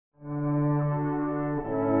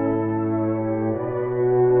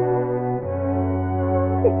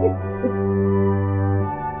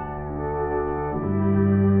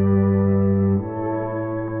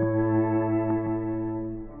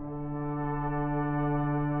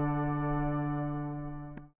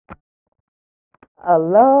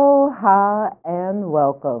Aloha and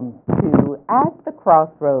welcome to At the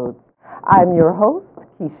Crossroads. I'm your host,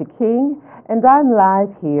 Kecia King, and I'm live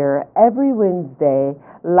here every Wednesday,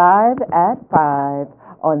 live at 5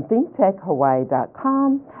 on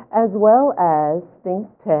ThinkTechHawaii.com, as well as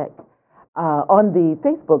ThinkTech on the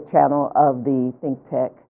Facebook channel of the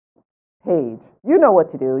ThinkTech page. You know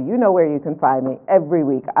what to do. You know where you can find me every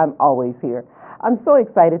week. I'm always here. I'm so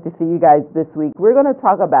excited to see you guys this week. We're going to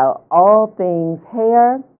talk about all things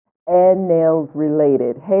hair and nails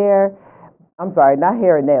related. Not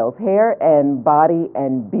hair and nails, hair and body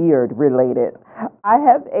and beard related. I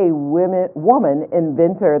have a woman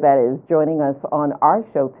inventor that is joining us on our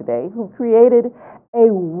show today who created a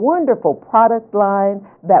wonderful product line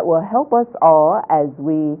that will help us all as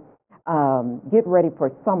we get ready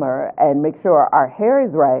for summer and make sure our hair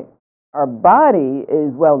is right, our body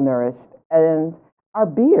is well nourished, and our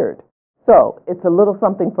beard. So it's a little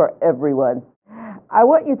something for everyone. I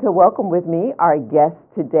want you to welcome with me our guest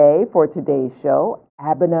today for today's show,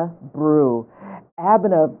 Abenaa Brew.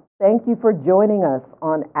 Abenaa, thank you for joining us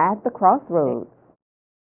on At the Crossroads.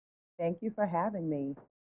 Thank you for having me.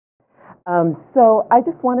 So I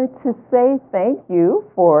just wanted to say thank you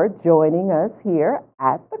for joining us here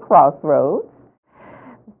at the Crossroads.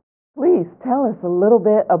 Please tell us a little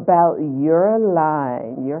bit about your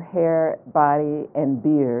line, your hair, body, and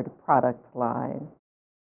beard product line.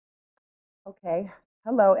 Okay.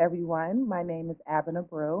 Hello, everyone. My name is Abenaa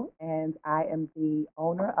Brew, and I am the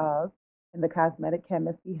owner of and the cosmetic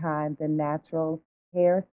chemist behind the natural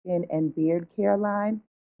hair, skin, and beard care line,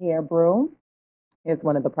 Hair Brew. Here's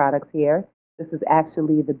one of the products here. This is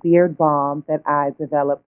actually the beard balm that I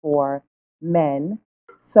developed for men.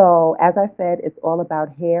 So, as I said, it's all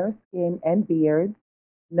about hair, skin, and beards,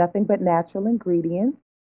 nothing but natural ingredients.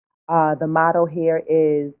 The motto here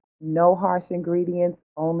is no harsh ingredients,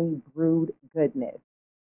 only brewed goodness.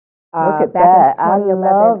 Look at Back that. in I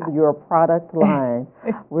 2011, love your product line.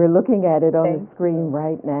 We're looking at it on the Thank screen you.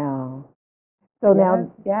 right now. So Yes,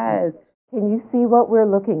 now, yes, can you see what we're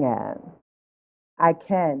looking at? I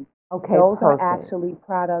can. Okay, Those are perfect. actually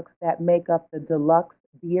products that make up the deluxe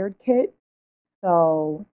beard kit.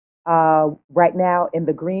 So, right now in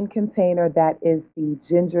the green container, that is the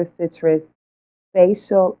ginger citrus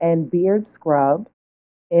facial and beard scrub.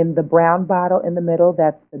 In the brown bottle in the middle,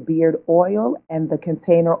 that's the beard oil, and the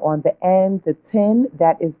container on the end, the tin,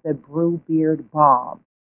 that is the Brew Beard Balm.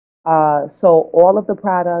 So all of the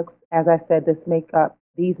products, as I said, these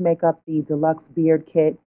make up the deluxe beard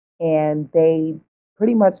kit, and they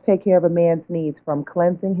pretty much take care of a man's needs from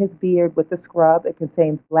cleansing his beard with the scrub. It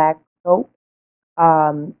contains black soap,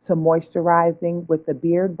 to moisturizing with the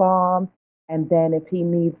beard balm. And then if he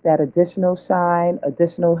needs that additional shine,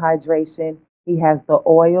 additional hydration, he has the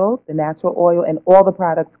oil, the natural oil, and all the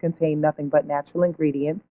products contain nothing but natural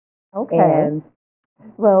ingredients. Okay. And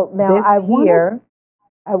Well, now this here,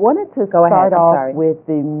 I wanted to go ahead, start I'm off sorry. with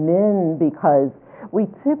the men because we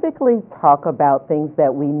typically talk about things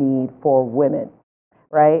that we need for women,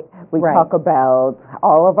 right? We Right. talk about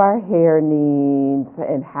all of our hair needs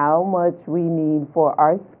and how much we need for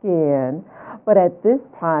our skin. But at this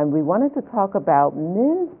time, we wanted to talk about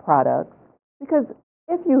men's products because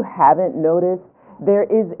if you haven't noticed, there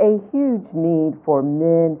is a huge need for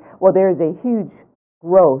men. Well, there is a huge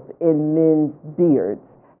growth in men's beards,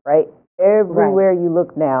 right? Right. Everywhere you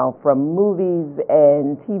look now, from movies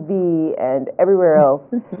and TV and everywhere else,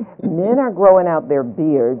 men are growing out their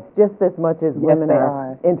beards just as much as Yes, women they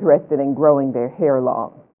are are. interested in growing their hair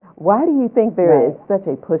long. Why do you think there is Right. such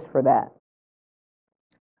a push for that?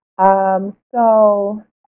 So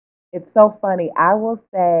it's so funny. I will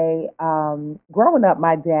say, growing up,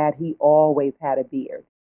 my dad, he always had a beard.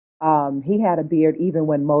 He had a beard even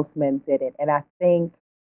when most men didn't. And I think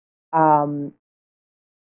um,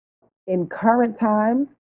 in current times,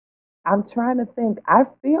 I'm trying to think, I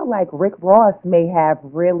feel like Rick Ross may have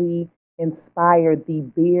really inspired the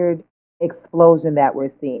beard explosion that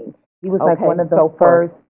we're seeing. He was like one Okay, of the so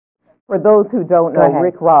first. for those who don't Go know, ahead.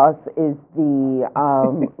 Rick Ross is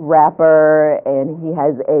the rapper, and he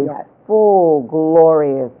has a Yes. full,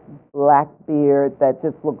 glorious black beard that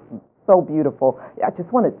just looks so beautiful. I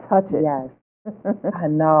just want to touch it. Yes. I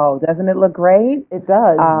know. Doesn't it look great? It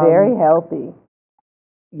does, very Um, healthy.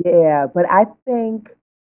 Yeah, but I think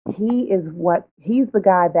he's the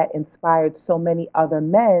guy that inspired so many other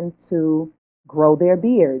men to grow their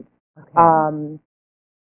beards. Okay. Um,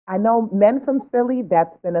 I know men from Philly,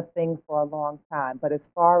 that's been a thing for a long time. But as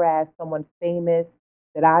far as someone famous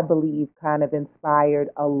that I believe kind of inspired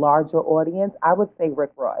a larger audience, I would say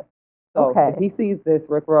Rick Ross. So if Okay. he sees this,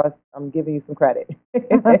 Rick Ross, I'm giving you some credit.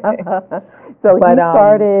 So he But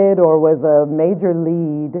started or was a major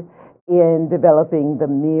lead in developing the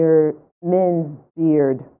men's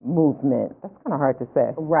beard movement. That's kind of hard to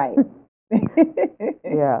say. right.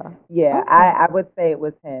 Yeah. Yeah, Okay. I would say it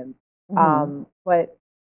was him. Hmm. But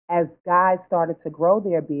as guys started to grow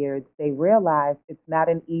their beards, they realized it's not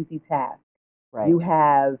an easy task. Right. You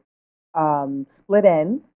have split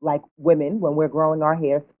ends, like women, when we're growing our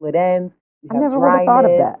hair, split ends. You I have never would have thought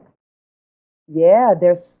of dryness. that. Yeah,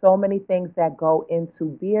 there's so many things that go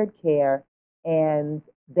into beard care, and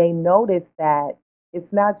they notice that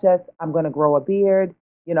it's not just I'm going to grow a beard.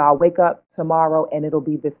 I'll wake up tomorrow and it'll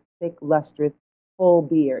be this thick, lustrous, full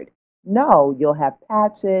beard. No, you'll have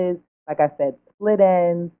patches, like I said, split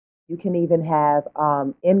ends. You can even have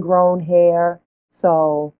ingrown hair.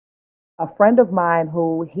 So a friend of mine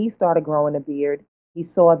who he started growing a beard, he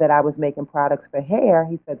saw that I was making products for hair.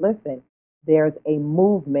 He said, listen, there's a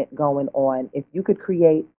movement going on. If you could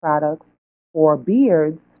create products for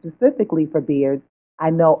beards, specifically for beards, I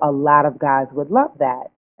know a lot of guys would love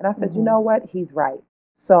that. And I said, you Hmm. know what? He's right.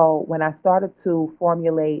 So when I started to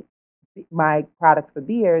formulate my products for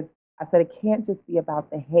beards, I said it can't just be about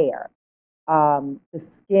the hair. The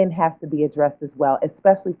skin has to be addressed as well,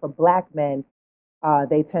 especially for black men.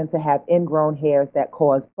 They tend to have ingrown hairs that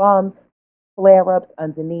cause bumps, flare ups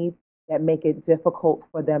underneath that make it difficult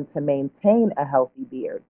for them to maintain a healthy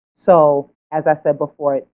beard. So, as I said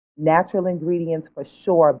before, natural ingredients for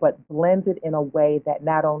sure, but blended in a way that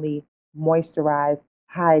not only moisturize,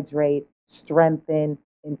 hydrate, strengthen,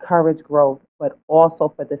 encourage growth, but also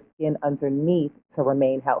for the skin underneath to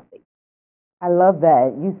remain healthy. I love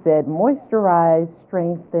that. You said moisturize,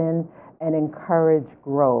 strengthen, and encourage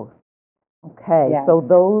growth. Okay, Yes, so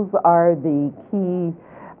those are the key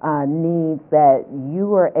needs that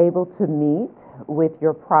you are able to meet with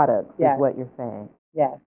your products, is yes, what you're saying.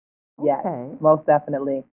 yes. Yes, Okay, most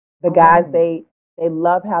definitely. The all guys, right. they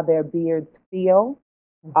love how their beards feel.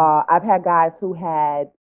 I've had guys who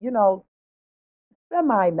had, you know,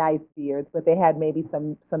 semi nice beards, but they had maybe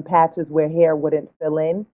some patches where hair wouldn't fill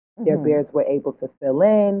in. Their Mm-hmm. beards were able to fill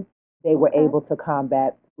in. They were Okay. able to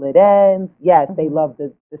combat split ends. Yes, they Mm-hmm. love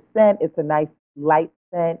the scent. It's a nice light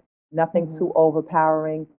scent, nothing Mm-hmm. too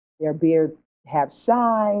overpowering. Their beards have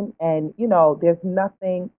shine, and there's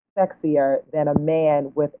nothing sexier than a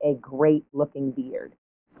man with a great looking beard.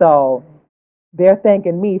 So Right. they're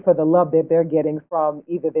thanking me for the love that they're getting from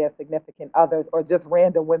either their significant others or just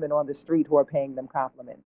random women on the street who are paying them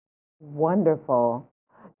compliments. Wonderful.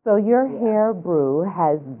 So your Yeah. hair brew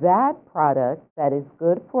has that product that is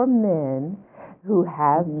good for men who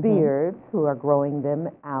have Hmm. beards, who are growing them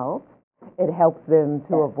out. It helps them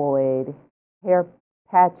to Yes. avoid hair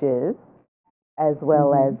patches as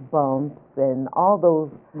well as Hmm. bumps and all those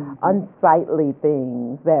Hmm. unsightly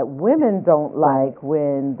things that women don't Right. like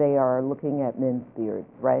when they are looking at men's beards,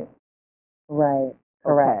 right? Right.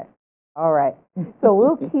 Okay. Correct. All right. So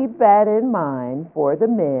we'll keep that in mind for the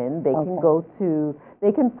men. Okay.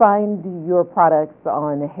 They can find your products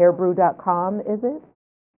on hairbrew.com, is it?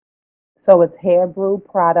 So it's hairbrew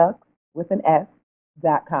products with an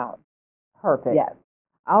S.com. Perfect. Yes.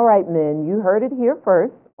 All right, men, you heard it here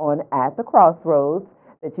first on At the Crossroads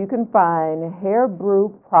that you can find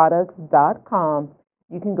hairbrewproducts.com.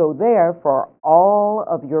 You can go there for all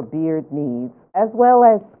of your beard needs as well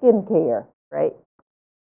as skincare, right?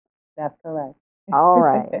 That's correct. All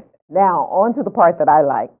right. Now, on to the part that I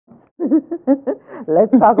like.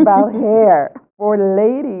 Let's talk about hair for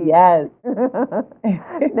ladies. Yes.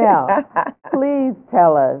 Now, please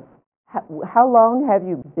tell us how long have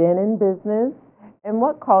you been in business and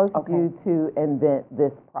what caused Okay. you to invent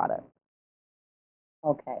this product?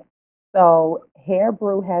 Okay. So Hair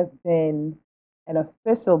Brew has been an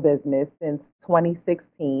official business since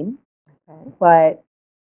 2016, Okay. but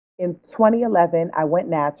in 2011, I went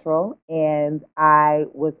natural and I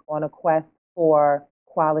was on a quest for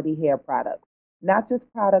quality hair products, not just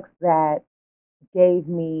products that gave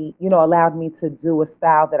me, allowed me to do a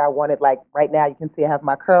style that I wanted. Like right now, you can see I have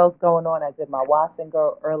my curls going on. I did my wash and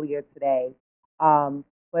go earlier today. Um,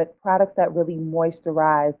 but products that really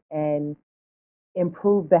moisturize and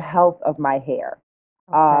improve the health of my hair.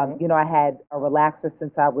 Okay. I had a relaxer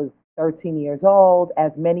since I was 13 years old.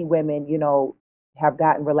 As many women, have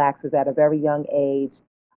gotten relaxers at a very young age.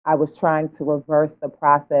 I was trying to reverse the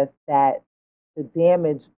process that the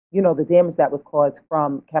damage, the damage that was caused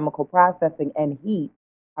from chemical processing and heat.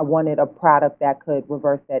 I wanted a product that could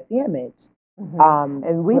reverse that damage.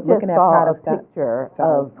 And we but just looking at saw a products that, picture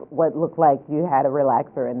sorry. of what looked like you had a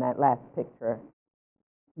relaxer in that last picture.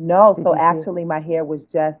 No, Did so you see? actually my hair was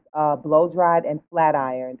just blow dried and flat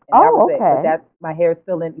ironed, and that was Oh, it. But okay. that's my hair is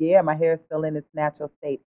still in, yeah, my hair is still in its natural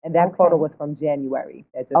state. And that photo Okay. was from January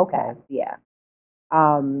that just Okay. passed, yeah.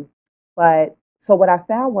 Um, but so what I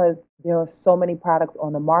found was there are so many products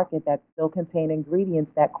on the market that still contain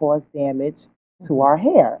ingredients that cause damage to Hmm. our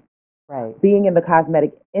hair. Right. Being in the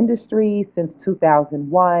cosmetic industry since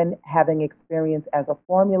 2001, having experience as a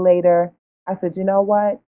formulator, I said, you know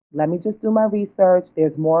what? Let me just do my research.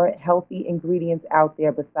 There's more healthy ingredients out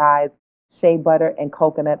there besides shea butter and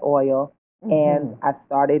coconut oil. And Hmm. I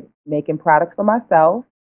started making products for myself.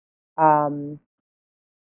 Um,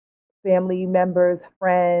 Family members,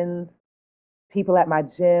 friends, people at my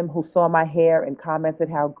gym who saw my hair and commented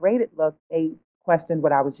how great it looked, they questioned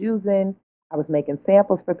what I was using. I was making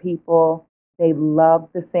samples for people. They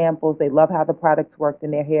loved the samples. They loved how the products worked in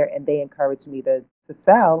their hair, and they encouraged me to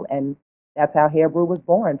sell. And that's how Hair Brew was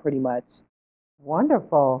born, pretty much.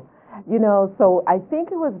 Wonderful. So I think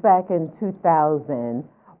it was back in 2000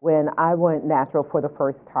 when I went natural for the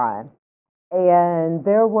first time. And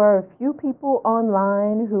there were a few people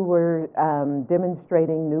online who were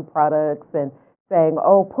demonstrating new products and saying,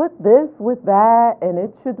 oh, put this with that and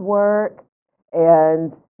it should work.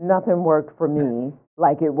 And nothing worked for me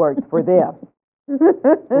like it worked for them.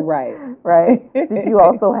 Right. Right? Did you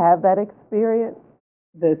also have that experience?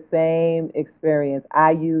 The same experience.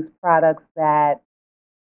 I use products that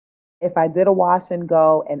if I did a wash and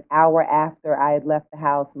go an hour after I had left the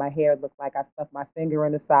house, my hair looked like I stuck my finger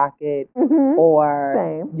in a socket, or,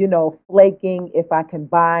 Same. flaking if I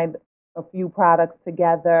combined a few products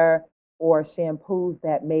together, or shampoos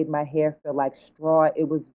that made my hair feel like straw. It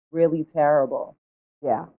was really terrible.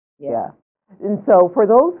 Yeah, Yeah. yeah. And so, for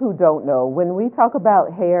those who don't know, when we talk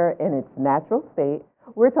about hair in its natural state,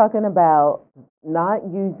 we're talking about not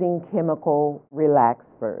using chemical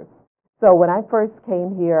relaxers. So, when I first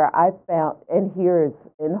came here, I found, and here is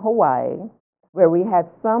in Hawaii, where we have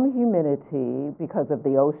some humidity because of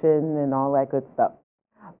the ocean and all that good stuff.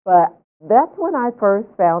 But that's when I first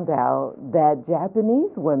found out that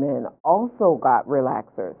Japanese women also got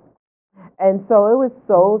relaxers. And so it was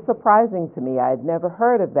so surprising to me. I had never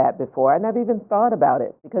heard of that before. I never even thought about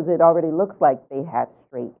it because it already looks like they have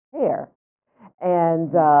straight hair.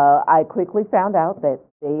 And I quickly found out that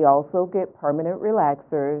they also get permanent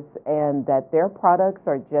relaxers and that their products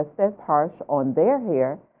are just as harsh on their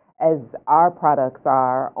hair as our products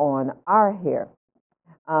are on our hair.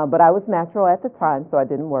 But I was natural at the time, so I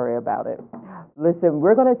didn't worry about it. Listen,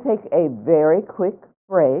 we're going to take a very quick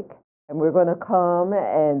break, and we're going to come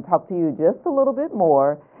and talk to you just a little bit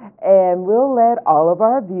more, and we'll let all of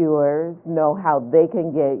our viewers know how they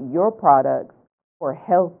can get your products for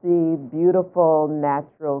healthy, beautiful,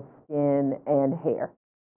 natural skin and hair.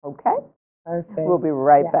 Okay? We'll Perfect. be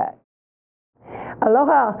right Yeah. back.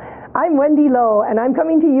 Aloha, I'm Wendy Lowe, and I'm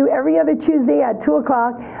coming to you every other Tuesday at 2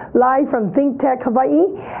 o'clock, live from ThinkTech Hawaii.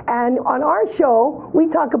 And on our show, we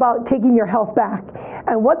talk about taking your health back.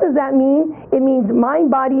 And what does that mean? It means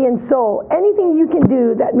mind, body, and soul. Anything you can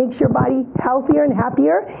do that makes your body healthier and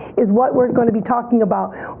happier is what we're going to be talking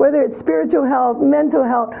about. Whether it's spiritual health, mental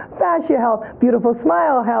health, fascia health, beautiful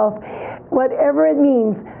smile health, whatever it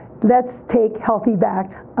means, let's take healthy back.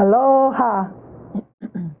 Aloha.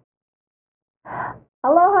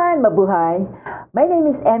 Aloha and mabuhay. My name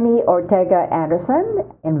is Emmy Ortega Anderson,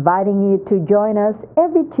 inviting you to join us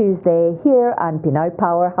every Tuesday here on Pinoy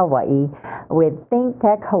Power Hawaii with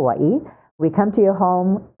ThinkTech Hawaii. We come to your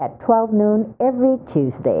home at 12 noon every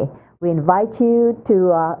Tuesday. We invite you to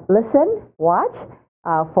listen, watch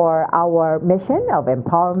for our mission of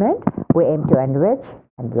empowerment. We aim to enrich,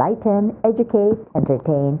 enlighten, educate,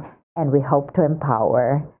 entertain, and we hope to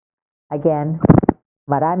empower. Again,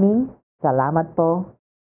 maraming salamat po,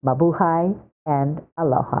 mabuhay, and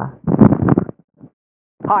aloha.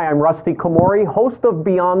 Hi, I'm Rusty Komori, host of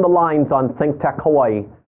Beyond the Lines on ThinkTech Hawaii.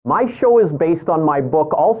 My show is based on my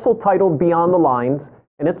book, also titled Beyond the Lines,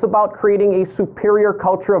 and it's about creating a superior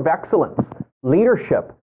culture of excellence,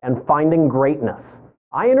 leadership, and finding greatness.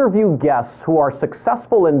 I interview guests who are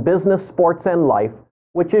successful in business, sports, and life,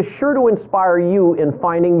 which is sure to inspire you in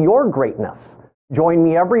finding your greatness. Join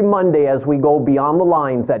me every Monday as we go Beyond the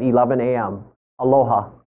Lines at 11 a.m. Aloha.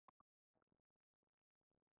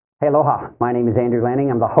 Hey, aloha. My name is Andrew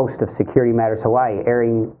Lanning. I'm the host of Security Matters Hawaii,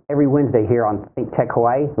 airing every Wednesday here on ThinkTech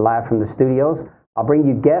Hawaii, live from the studios. I'll bring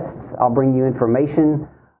you guests. I'll bring you information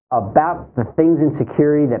about the things in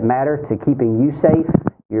security that matter to keeping you safe,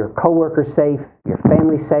 your coworkers safe, your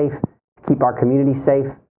family safe, to keep our community safe.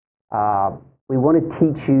 we want to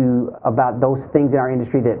teach you about those things in our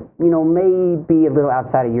industry that, may be a little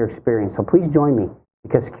outside of your experience. So please join me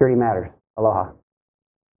because security matters. Aloha.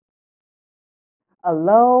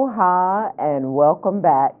 Aloha and welcome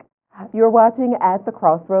back. You're watching At the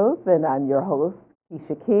Crossroads, and I'm your host,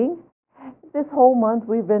 Kecia King. This whole month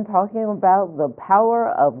we've been talking about the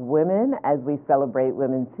power of women as we celebrate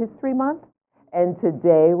Women's History Month. And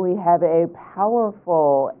today we have a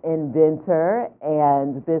powerful inventor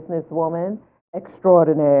and businesswoman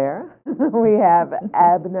extraordinaire. We have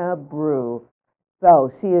Abenaa Brew. So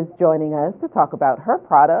she is joining us to talk about her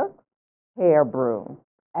product, Hair Brew.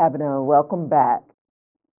 Abenaa, welcome back.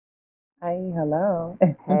 Hi, hello.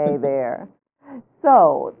 Hey there.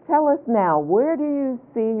 So tell us now, where do you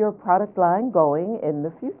see your product line going in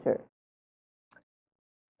the future?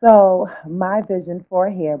 So my vision for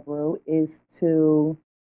Hair Brew is to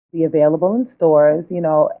be available in stores.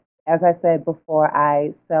 As I said before,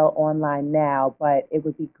 I sell online now, but it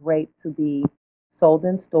would be great to be sold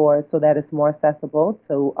in stores so that it's more accessible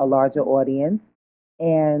to a larger audience.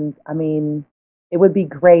 And it would be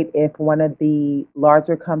great if one of the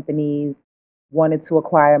larger companies wanted to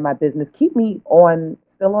acquire my business, keep me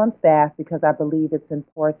still on staff, because I believe it's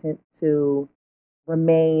important to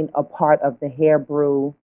remain a part of the Hair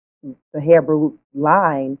Brew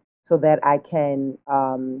line, so that I can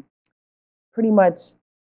pretty much,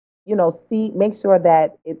 make sure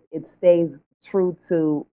that it stays true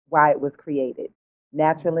to why it was created.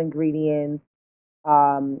 Natural ingredients,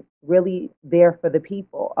 really there for the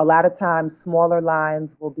people. A lot of times, smaller lines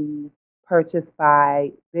will be purchased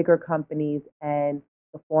by bigger companies, and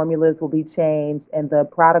the formulas will be changed, and the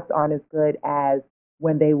products aren't as good as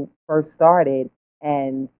when they first started.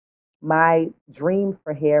 And my dream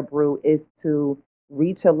for Hair Brew is to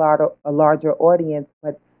reach a larger audience,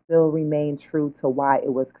 but still remain true to why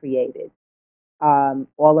it was created.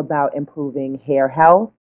 All about improving hair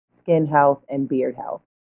health, skin health, and beard health.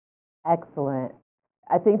 Excellent.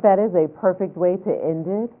 I think that is a perfect way to end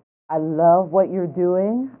it. I love what you're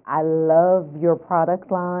doing. I love your product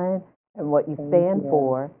line and what you stand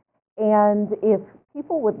for. And if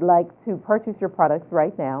people would like to purchase your products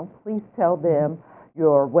right now, please tell them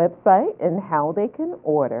your website and how they can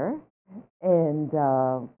order. And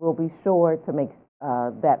we'll be sure to make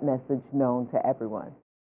that message known to everyone.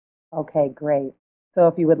 Okay, great. So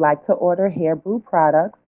if you would like to order Hair Brew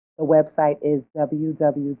products, the website is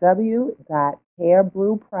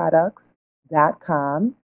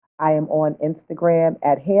www.hairbrewproducts.com. I am on Instagram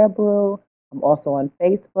at Hair Brew. I'm also on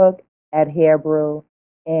Facebook at Hair Brew.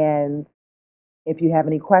 And if you have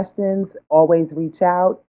any questions, always reach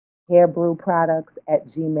out,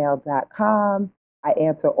 hairbrewproducts@gmail.com. I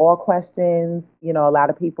answer all questions. A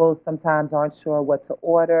lot of people sometimes aren't sure what to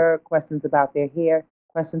order, questions about their hair,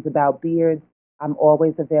 questions about beards. I'm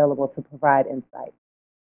always available to provide insight.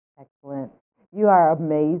 Excellent. You are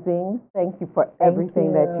amazing. Thank you for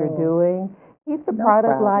everything that you're doing. Keep the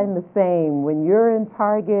product line the same. When you're in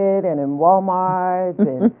Target and in Walmart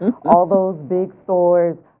and all those big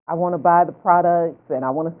stores, I want to buy the products and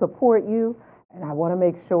I want to support you, and I want to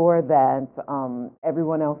make sure that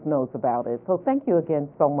everyone else knows about it. So thank you again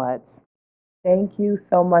so much. Thank you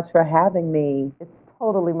so much for having me. It's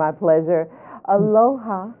totally my pleasure.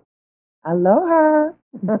 Aloha. Aloha.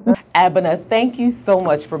 Abenaa, thank you so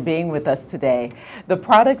much for being with us today. The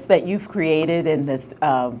products that you've created and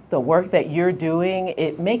the work that you're doing,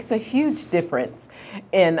 it makes a huge difference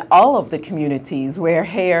in all of the communities where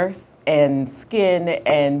hair and skin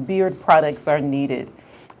and beard products are needed.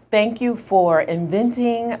 Thank you for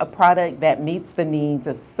inventing a product that meets the needs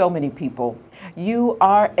of so many people. You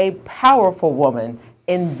are a powerful woman,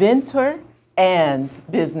 inventor and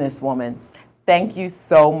businesswoman. Thank you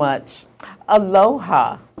so much.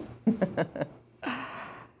 Aloha.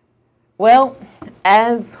 Well,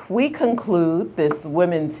 as we conclude this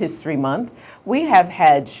Women's History Month, we have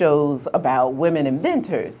had shows about women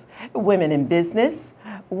inventors, women in business,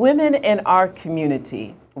 women in our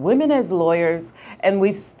community, women as lawyers, and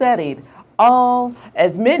we've studied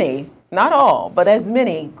as many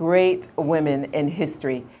great women in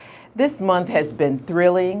history. This month has been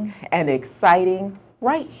thrilling and exciting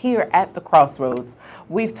right here at the Crossroads.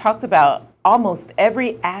 We've talked about almost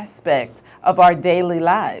every aspect of our daily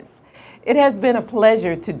lives. It has been a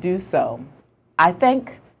pleasure to do so. I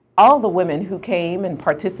thank all the women who came and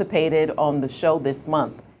participated on the show this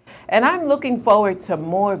month. And I'm looking forward to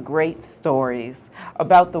more great stories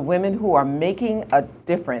about the women who are making a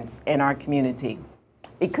difference in our community.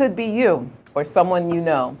 It could be you or someone you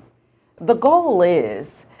know. The goal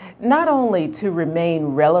is not only to remain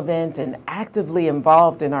relevant and actively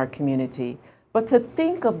involved in our community, but to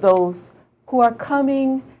think of those who are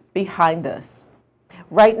coming behind us.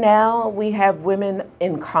 Right now, we have women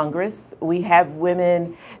in Congress. We have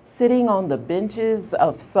women sitting on the benches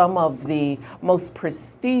of some of the most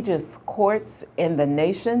prestigious courts in the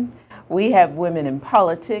nation. We have women in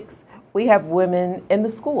politics. We have women in the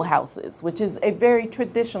schoolhouses, which is a very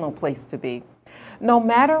traditional place to be. No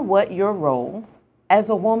matter what your role, as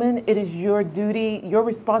a woman, it is your duty, your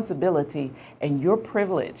responsibility, and your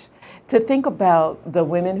privilege to think about the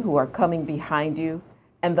women who are coming behind you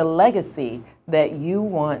and the legacy that you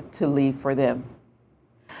want to leave for them.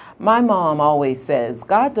 My mom always says,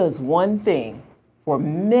 God does one thing for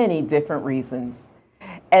many different reasons.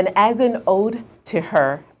 And as an ode to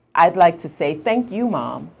her, I'd like to say thank you,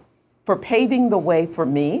 Mom, for paving the way for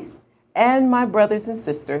me and my brothers and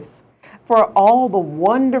sisters, for all the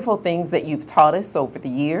wonderful things that you've taught us over the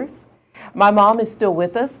years. My mom is still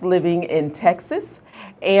with us, living in Texas,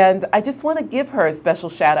 and I just want to give her a special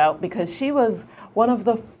shout out because she was one of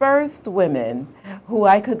the first women who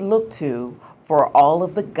I could look to for all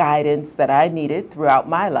of the guidance that I needed throughout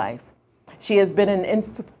my life. She has been an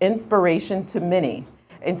inspiration to many.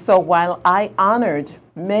 And so while I honored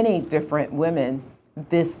many different women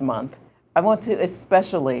this month, I want to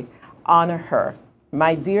especially honor her,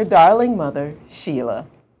 my dear darling mother, Sheila.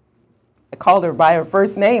 I called her by her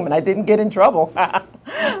first name and I didn't get in trouble.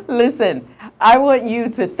 Listen, I want you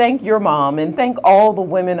to thank your mom and thank all the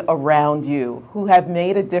women around you who have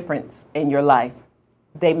made a difference in your life.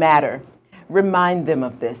 They matter. Remind them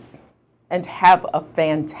of this and have a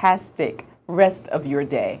fantastic rest of your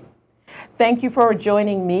day. Thank you for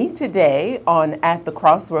joining me today on At the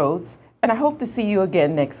Crossroads, and I hope to see you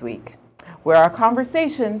again next week, where our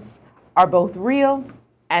conversations are both real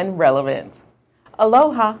and relevant.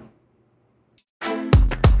 Aloha.